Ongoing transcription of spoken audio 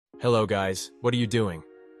Hello guys, what are you doing?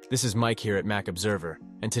 This is Mike here at Mac Observer,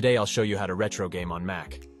 and today I'll show you how to retro game on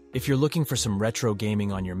Mac. If you're looking for some retro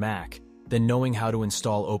gaming on your Mac, then knowing how to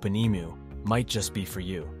install OpenEmu might just be for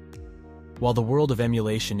you. While the world of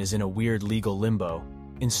emulation is in a weird legal limbo,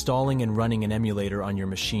 installing and running an emulator on your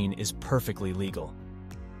machine is perfectly legal.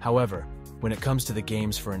 However, when it comes to the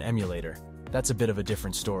games for an emulator, that's a bit of a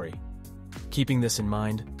different story. Keeping this in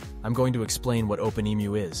mind, I'm going to explain what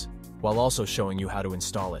OpenEmu is, while also showing you how to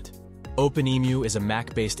install it. OpenEmu is a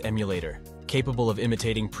Mac-based emulator, capable of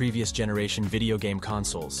imitating previous generation video game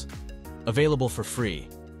consoles. Available for free,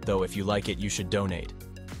 though if you like it you should donate.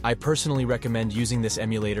 I personally recommend using this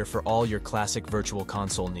emulator for all your classic virtual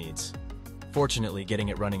console needs. Fortunately, getting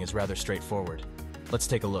it running is rather straightforward. Let's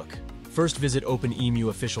take a look. First, visit OpenEmu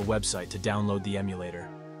official website to download the emulator.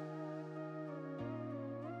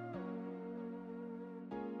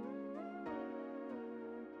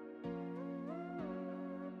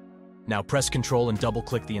 Now press Ctrl and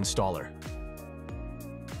double-click the installer.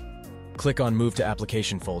 Click on Move to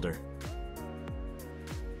Application folder.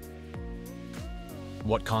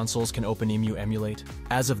 What consoles can OpenEmu emulate?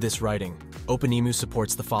 As of this writing, OpenEmu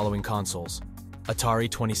supports the following consoles: Atari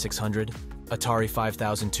 2600, Atari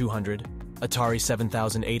 5200, Atari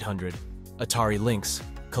 7800, Atari Lynx,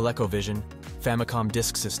 ColecoVision, Famicom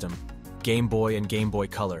Disk System, Game Boy and Game Boy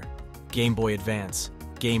Color, Game Boy Advance,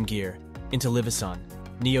 Game Gear, Intellivision,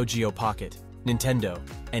 Neo Geo Pocket, Nintendo,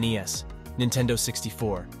 NES, Nintendo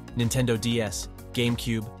 64, Nintendo DS,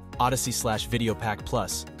 GameCube, Odyssey/Video Pack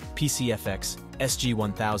Plus, PCFX,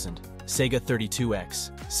 SG-1000, Sega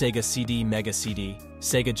 32X, Sega CD Mega CD,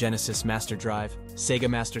 Sega Genesis Master Drive, Sega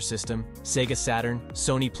Master System, Sega Saturn,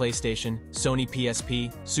 Sony PlayStation, Sony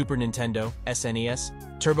PSP, Super Nintendo,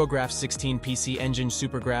 SNES, TurboGrafx 16 PC Engine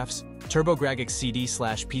SuperGrafx, TurboGrafx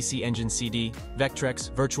CD/PC Engine CD,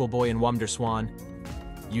 Vectrex, Virtual Boy and WonderSwan.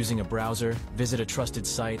 Using a browser, visit a trusted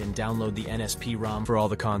site and download the NSP-ROM for all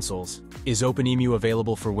the consoles. Is OpenEmu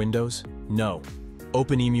available for Windows? No.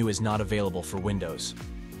 OpenEmu is not available for Windows.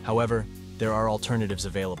 However, there are alternatives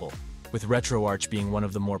available, with RetroArch being one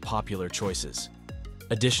of the more popular choices.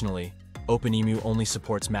 Additionally, OpenEmu only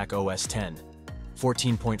supports Mac OS X,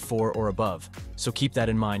 14.4 or above, so keep that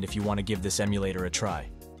in mind if you want to give this emulator a try.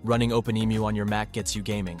 Running OpenEmu on your Mac gets you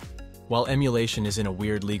gaming. While emulation is in a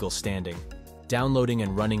weird legal standing, downloading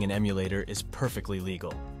and running an emulator is perfectly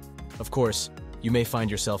legal. Of course, you may find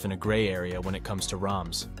yourself in a gray area when it comes to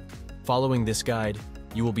ROMs. Following this guide,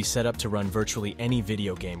 you will be set up to run virtually any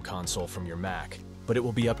video game console from your Mac, but it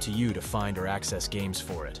will be up to you to find or access games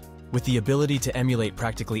for it. With the ability to emulate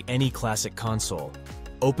practically any classic console,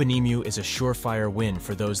 OpenEmu is a surefire win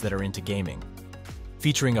for those that are into gaming.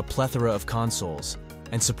 Featuring a plethora of consoles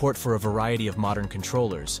and support for a variety of modern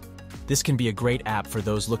controllers, this can be a great app for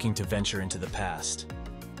those looking to venture into the past.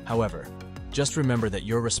 However, just remember that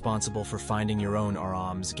you're responsible for finding your own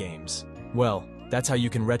ROMs games. Well, that's how you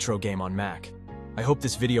can retro game on Mac. I hope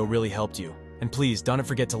this video really helped you, and please don't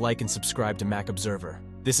forget to like and subscribe to Mac Observer.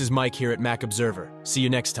 This is Mike here at Mac Observer. See you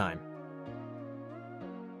next time.